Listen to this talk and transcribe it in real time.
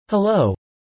Hello.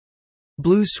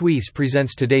 Blue Suisse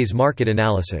presents today's market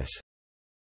analysis.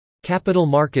 Capital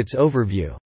Markets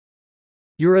Overview.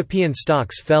 European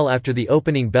stocks fell after the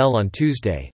opening bell on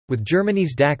Tuesday, with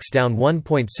Germany's DAX down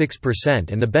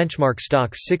 1.6% and the benchmark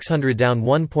Stoxx 600 down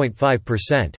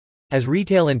 1.5%, as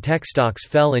retail and tech stocks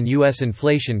fell and U.S.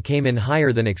 inflation came in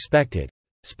higher than expected,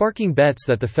 sparking bets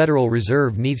that the Federal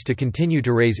Reserve needs to continue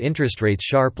to raise interest rates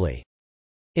sharply.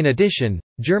 In addition,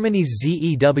 Germany's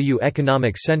ZEW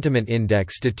Economic Sentiment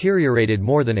Index deteriorated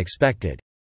more than expected.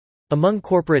 Among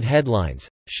corporate headlines,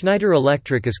 Schneider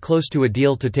Electric is close to a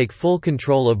deal to take full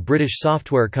control of British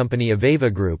software company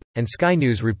Aveva Group, and Sky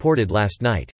News reported last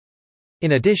night.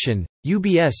 In addition,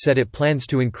 UBS said it plans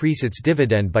to increase its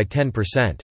dividend by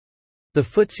 10%. The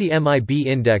FTSE MIB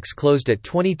index closed at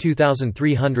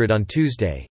 22,300 on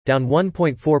Tuesday, down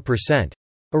 1.4%.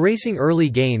 Erasing early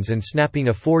gains and snapping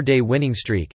a four-day winning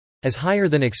streak, as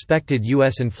higher-than-expected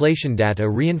U.S. inflation data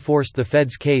reinforced the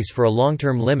Fed's case for a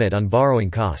long-term limit on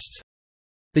borrowing costs.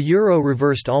 The euro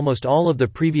reversed almost all of the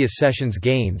previous session's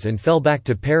gains and fell back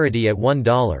to parity at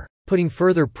 $1, putting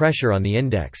further pressure on the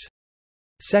index.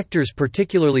 Sectors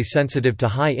particularly sensitive to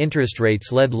high interest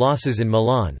rates led losses in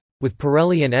Milan, with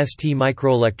Pirelli and ST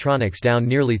Microelectronics down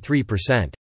nearly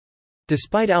 3%.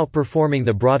 Despite outperforming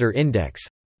the broader index,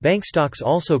 bank stocks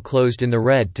also closed in the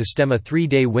red to stem a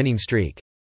three-day winning streak.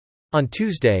 On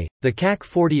Tuesday, the CAC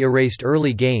 40 erased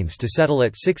early gains to settle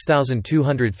at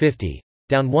 6,250,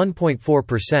 down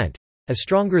 1.4%, as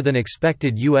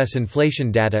stronger-than-expected U.S.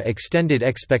 inflation data extended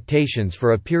expectations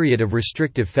for a period of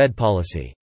restrictive Fed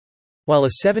policy. While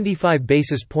a 75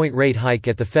 basis point rate hike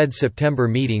at the Fed's September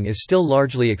meeting is still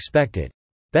largely expected,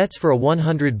 bets for a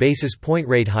 100 basis point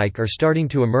rate hike are starting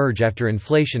to emerge after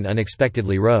inflation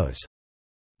unexpectedly rose.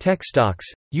 Tech stocks,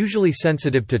 usually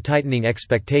sensitive to tightening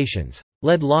expectations,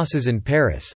 led losses in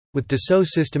Paris, with Dassault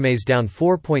Systèmes down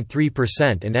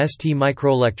 4.3% and ST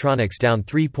Microelectronics down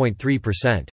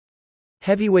 3.3%.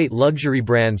 Heavyweight luxury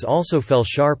brands also fell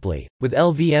sharply, with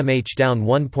LVMH down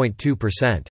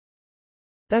 1.2%.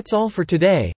 That's all for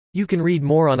today. You can read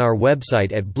more on our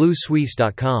website at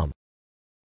bluesuisse.com.